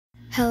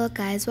Hello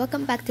guys,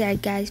 welcome back to our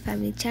guys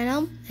family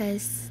channel.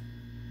 This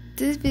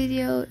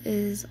video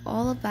is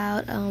all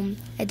about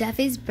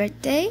Edafe's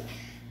birthday.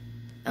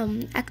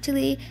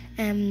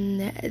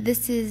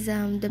 This is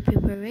the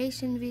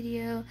preparation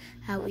video,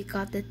 how we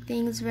got the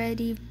things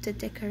ready, the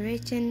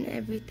decoration,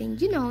 everything,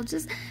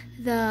 just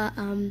the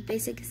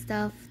basic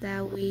stuff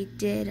that we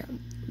did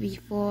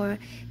before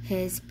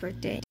his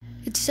birthday.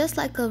 It's just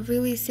like a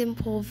really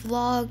simple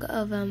vlog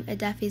of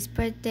Edafe's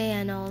birthday,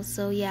 and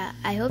also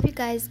I hope you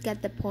guys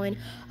get the point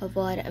of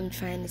what I'm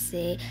trying to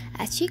say.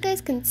 As you guys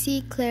can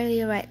see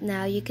clearly right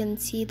now, you can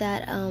see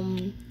that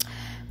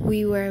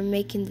we were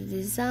making the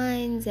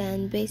designs,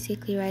 and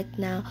basically right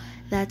now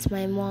that's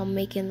my mom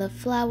making the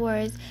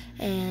flowers,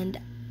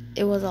 and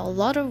it was a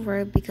lot of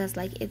work because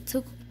it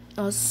took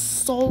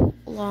so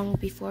long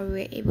before we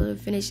were able to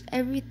finish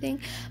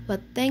everything,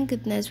 but thank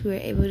goodness we were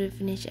able to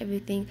finish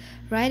everything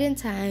right in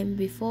time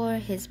before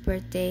his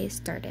birthday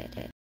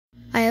started.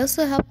 I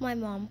also helped my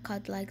mom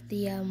cut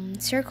the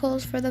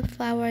circles for the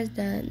flowers,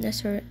 the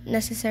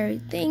necessary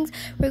things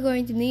we're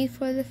going to need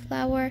for the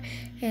flower,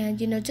 and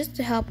just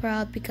to help her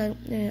out because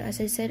as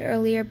I said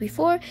earlier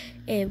before,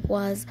 it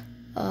was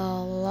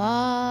a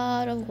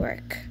lot of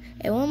work.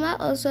 And Mama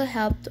also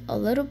helped a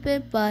little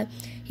bit, but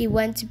he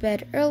went to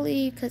bed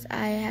early because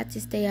I had to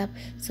stay up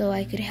so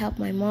I could help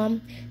my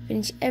mom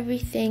finish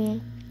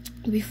everything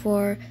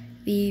before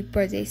the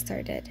birthday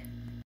started.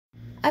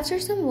 After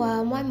some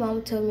while, my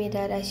mom told me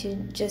that I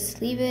should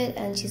just leave it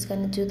and she's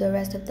gonna do the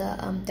rest of the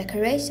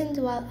decorations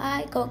while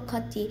I go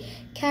cut the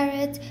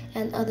carrots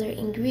and other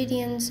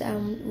ingredients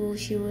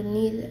she would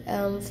need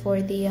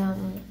for the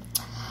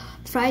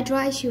fried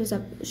rice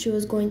she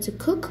was going to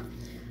cook.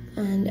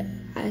 And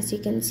as you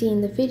can see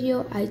in the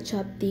video, I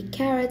chopped the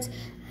carrots,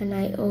 and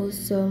I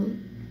also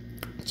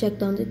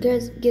checked on the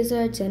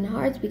gizzards and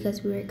hearts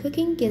because we were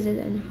cooking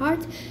gizzards and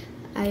hearts.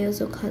 I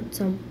also cut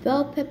some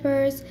bell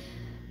peppers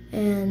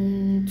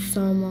and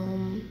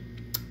some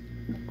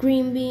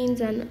green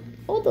beans and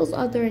all those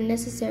other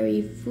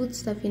necessary food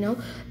stuff,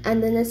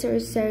 and the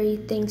necessary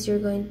things you're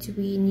going to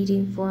be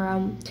needing for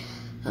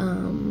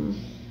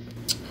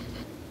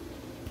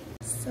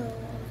So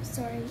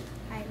sorry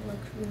I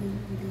look really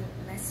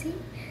messy.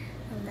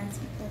 That's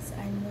because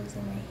I'm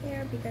losing my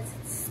hair because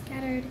it's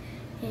scattered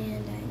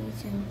and I need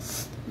to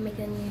make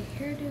a new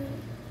hairdo.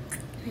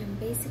 And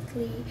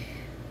basically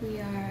we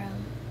are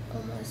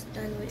almost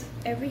done with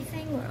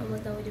everything. We're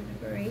almost done with the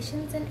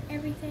preparations and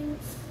everything.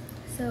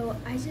 So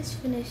I just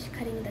finished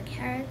cutting the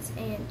carrots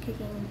and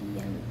cooking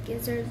the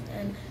gizzards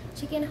and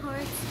chicken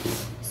hearts.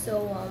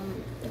 So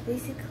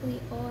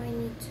basically all we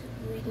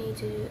need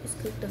to do is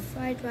cook the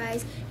fried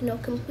rice,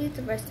 complete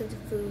the rest of the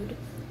food,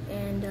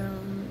 and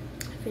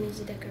finish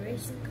the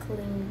decoration,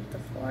 clean the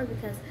floor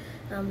because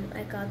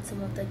I got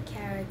some of the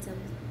carrots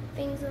and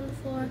things on the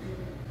floor.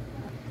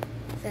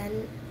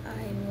 Then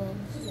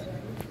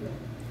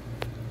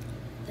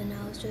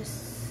I'll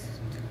just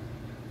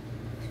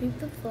sweep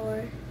the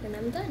floor and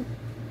I'm done.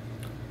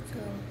 So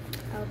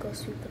I'll go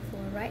sweep the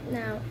floor right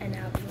now and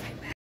I'll be right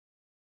back.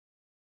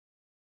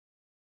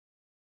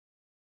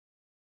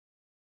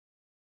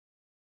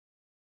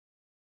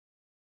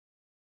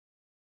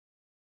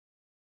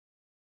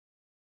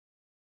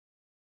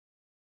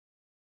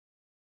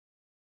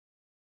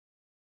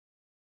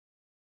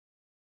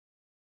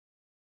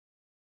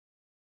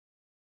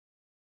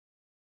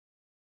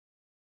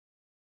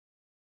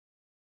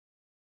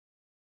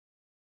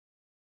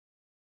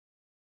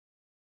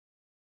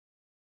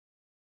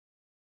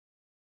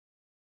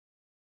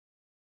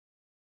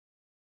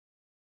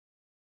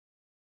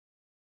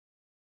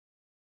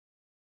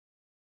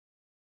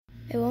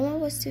 Iwama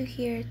was still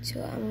here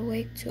to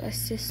awake to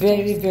assist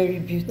very us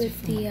beautiful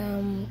with the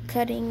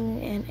cutting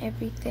and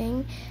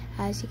everything.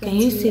 As you can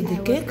see the I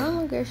cake? was no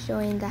longer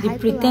showing the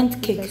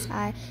pretend cake because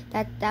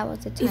that was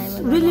the time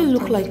when really my mom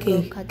look told like me to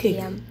a go cut cake.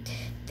 the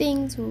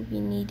things we'll be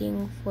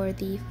needing for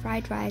the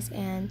fried rice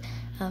and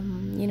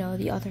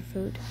the other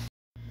food.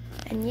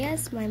 And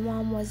yes, my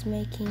mom was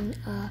making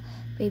a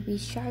baby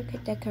shark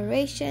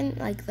decoration,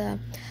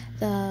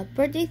 the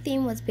birthday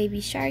theme was baby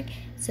shark.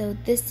 So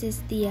this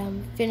is the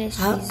finished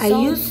result. I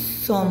used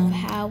some of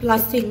how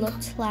plastic it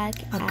looked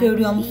like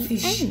aquarium at the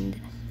fish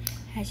end.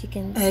 As you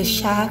can see,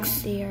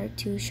 sharks, there are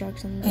two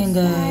sharks on the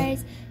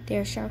sides,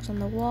 there are sharks on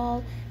the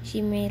wall.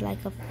 She made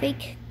like a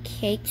fake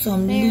cake,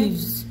 some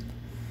leaves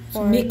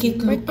to make it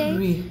look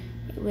real,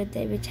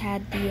 which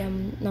had the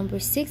number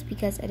 6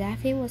 because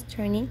Edafe was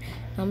turning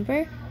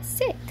number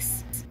 6.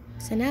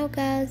 So now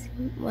guys,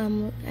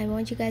 I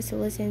want you guys to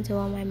listen to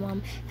what my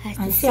mom has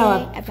to say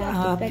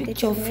about the birthday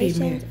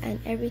decorations and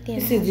everything.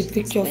 This is the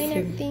picture frame.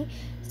 Everything.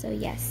 So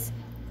yes.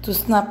 To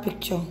snap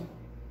picture.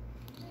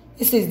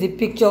 This is the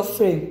picture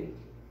frame.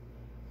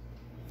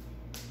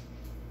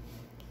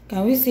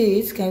 Can we see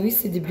it? Can we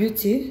see the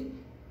beauty?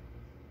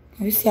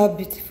 Can we see how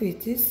beautiful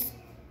it is?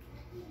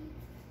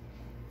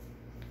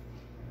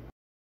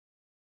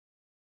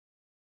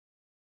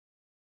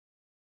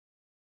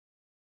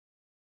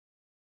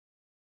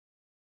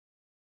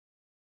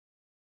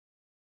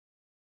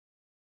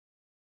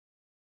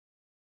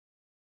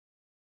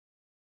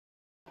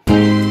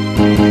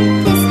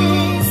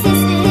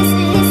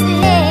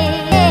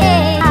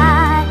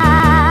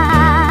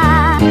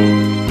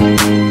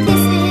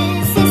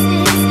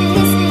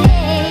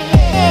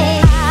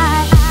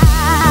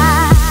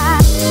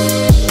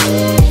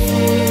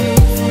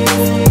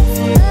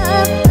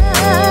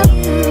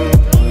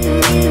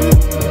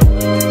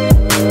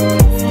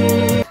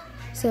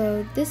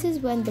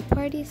 when the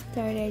party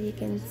started, you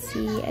can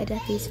see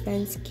Edafe's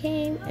friends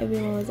came.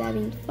 Everyone was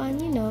having fun,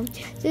 you know,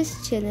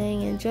 just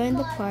chilling, enjoying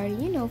the party,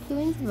 you know,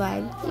 feeling the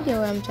vibe. You know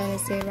what I'm trying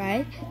to say,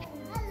 right?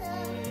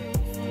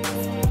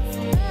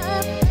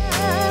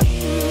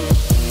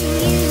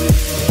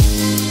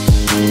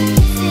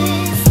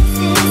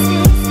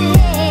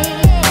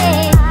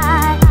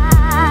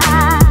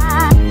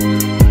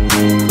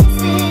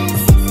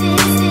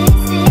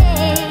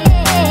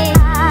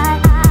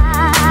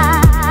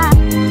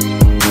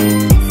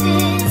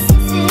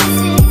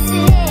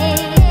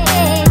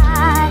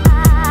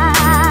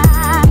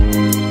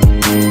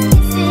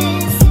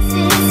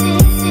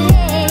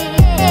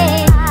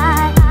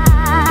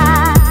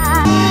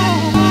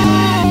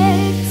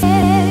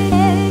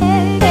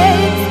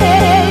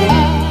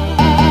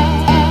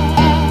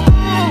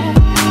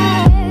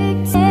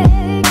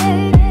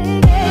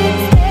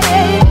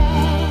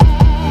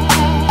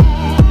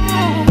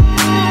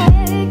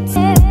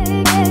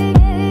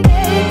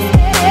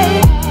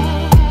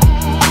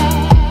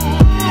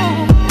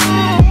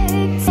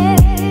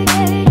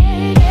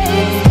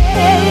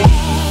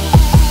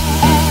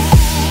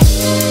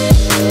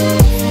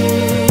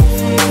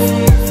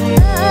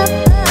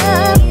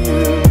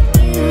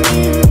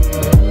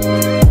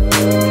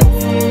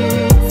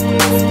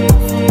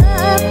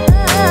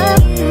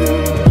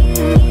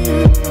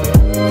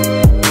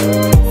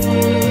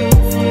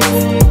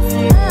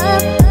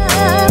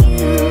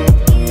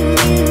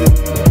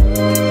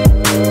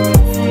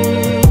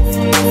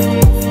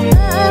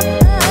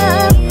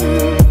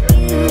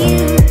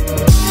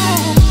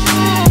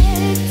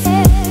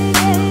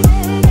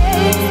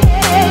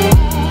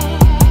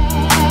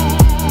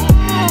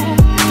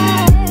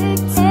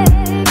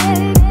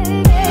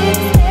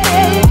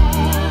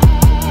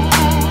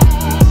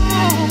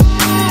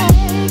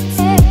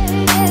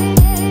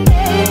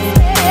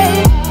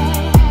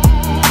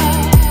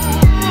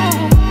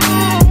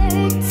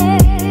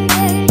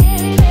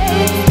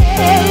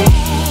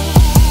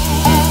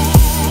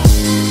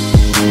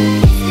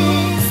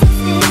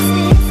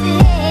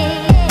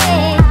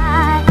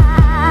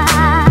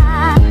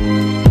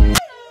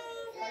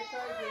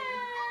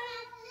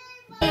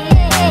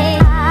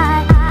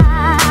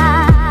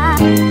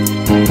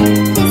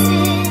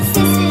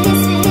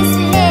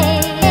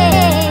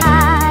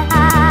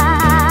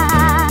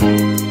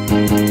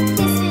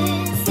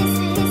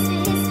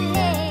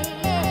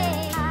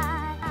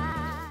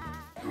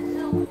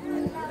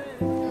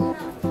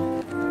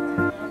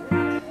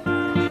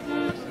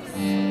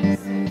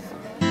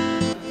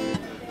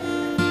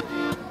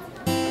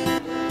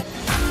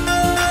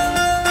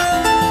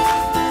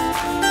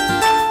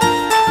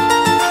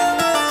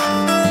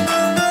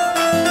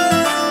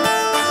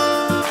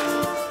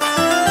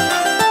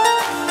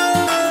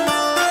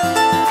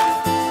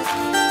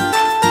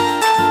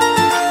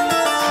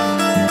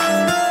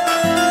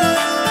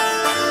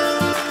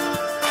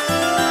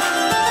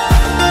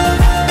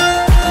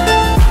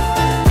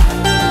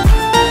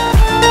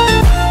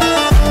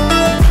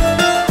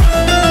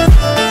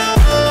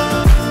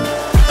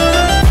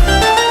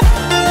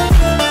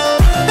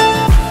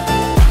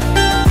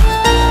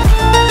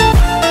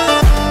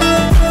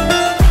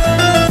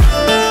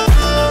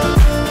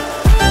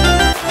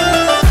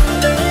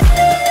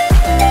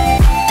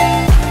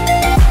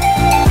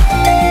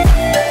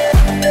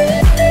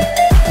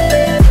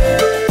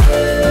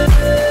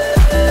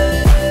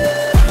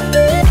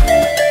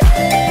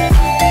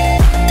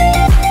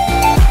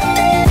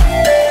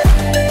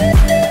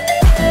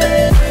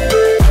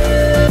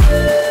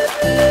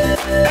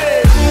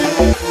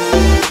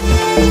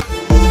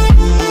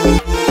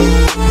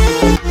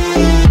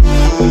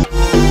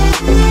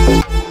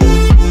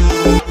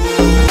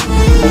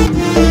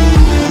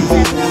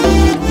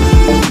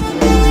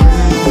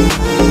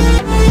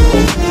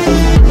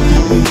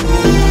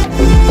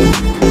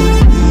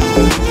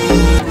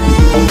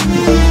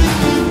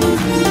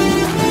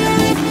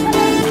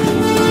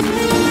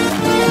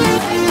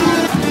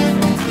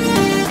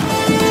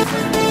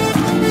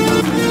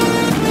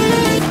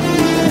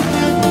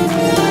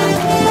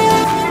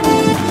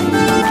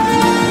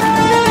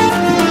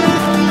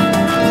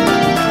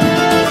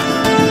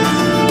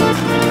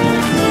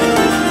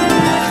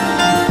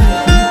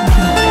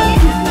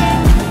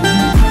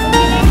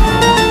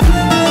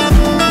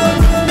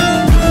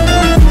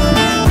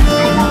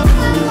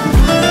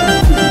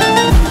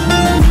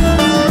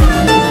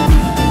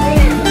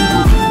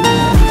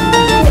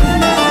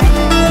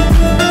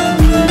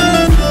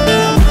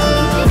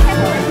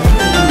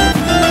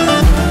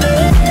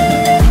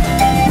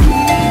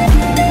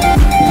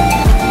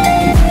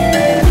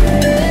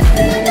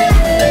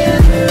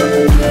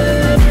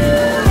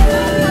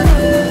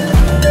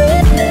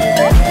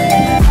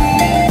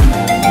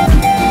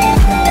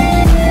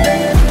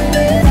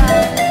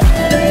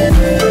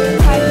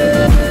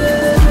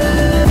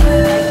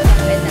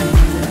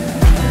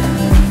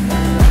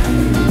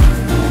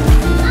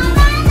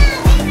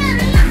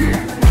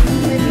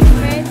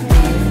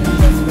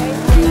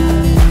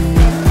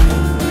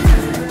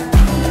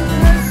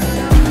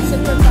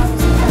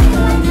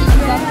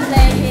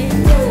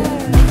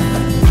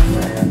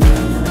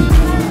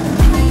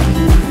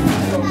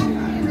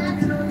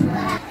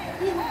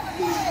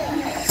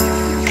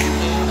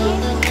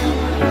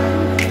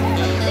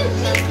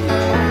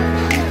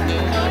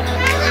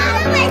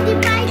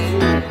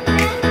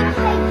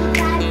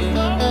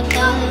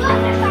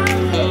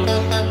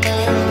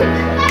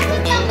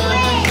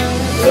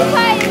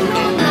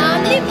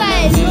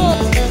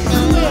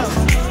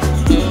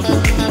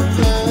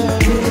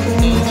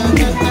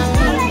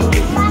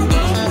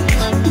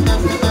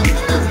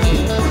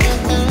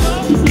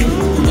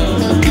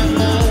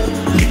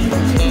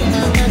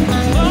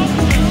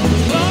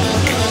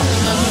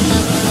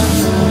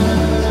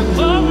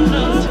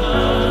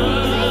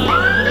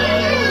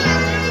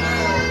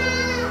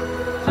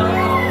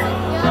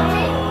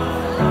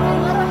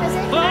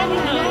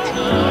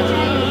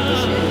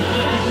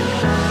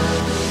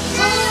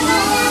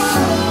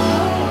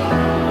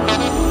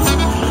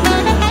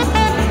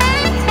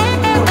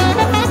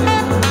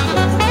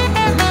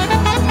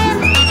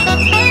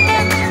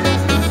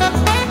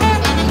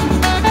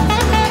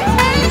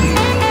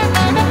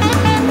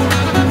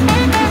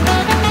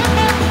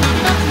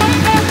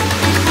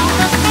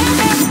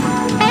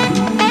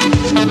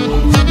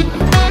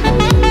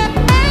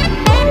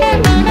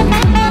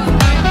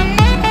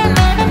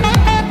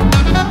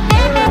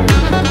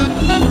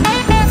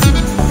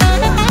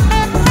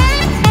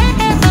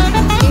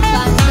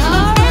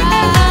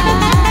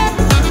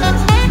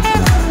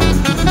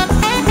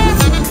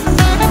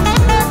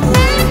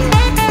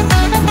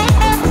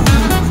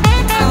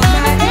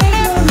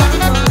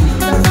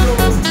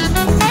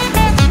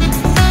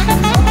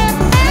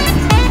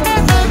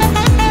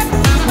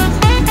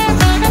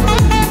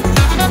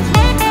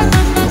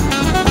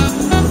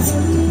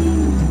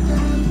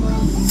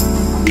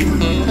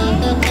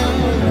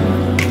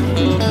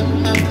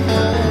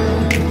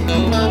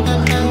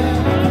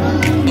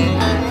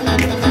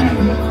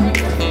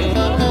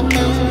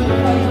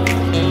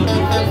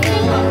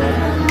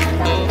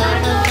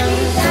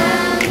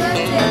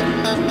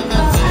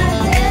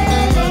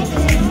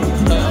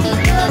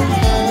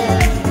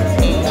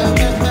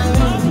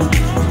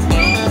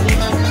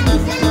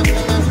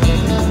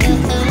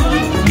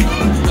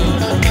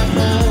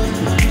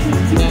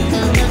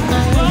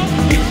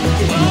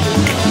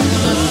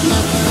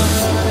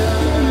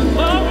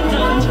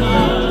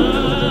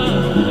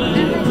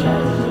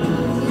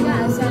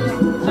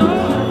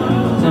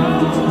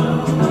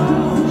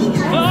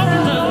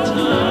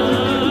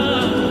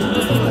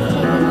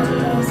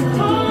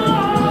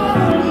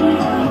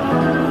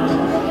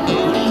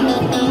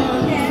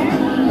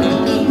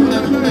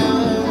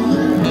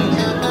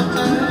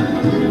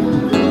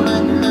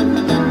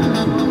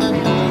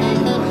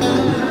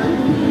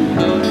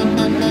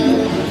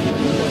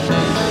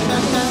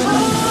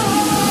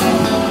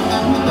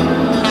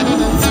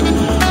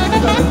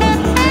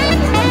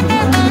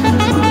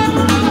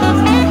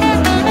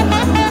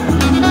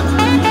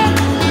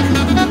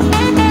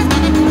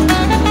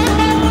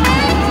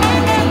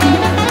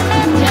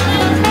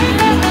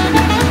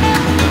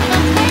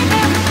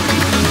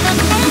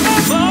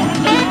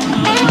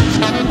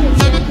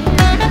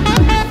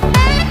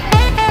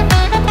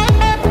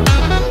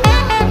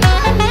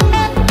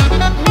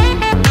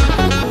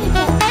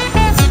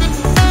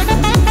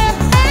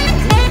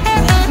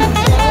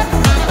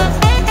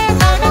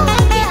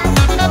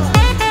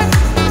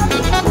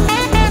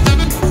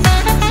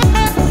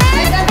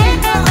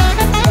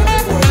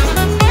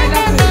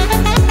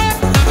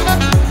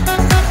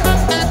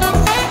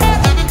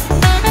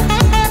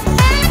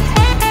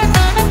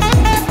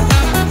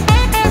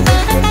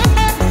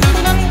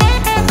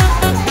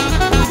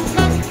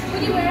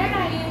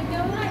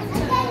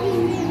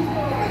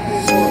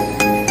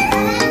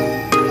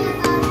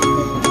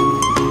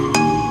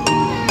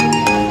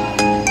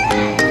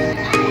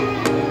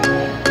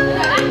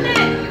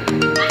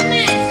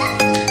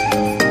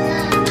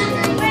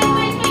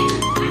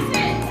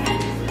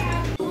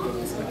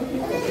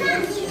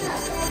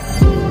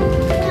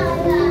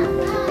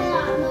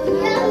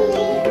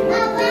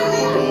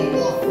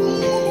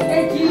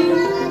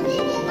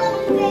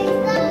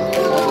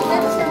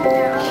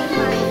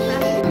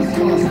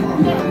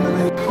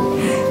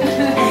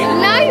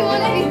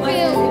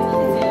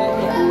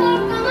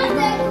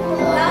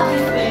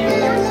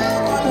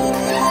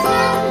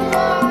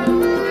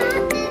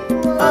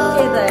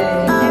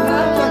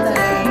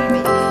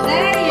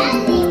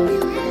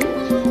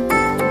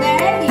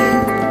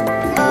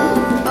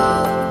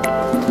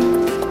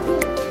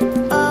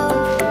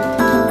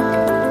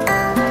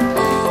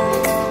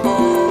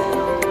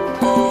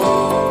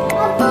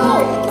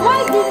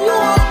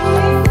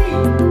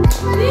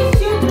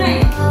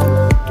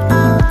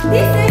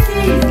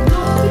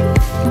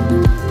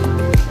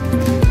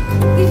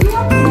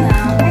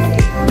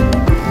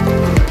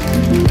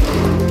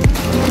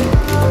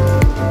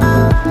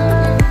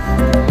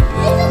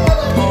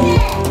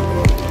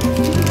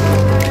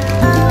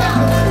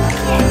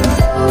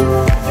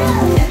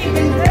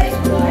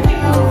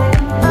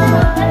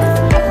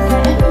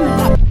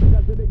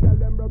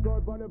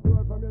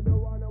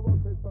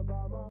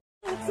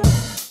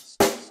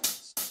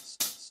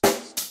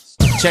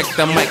 Check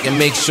the mic and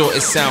make sure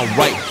it sound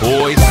right,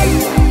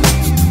 boys.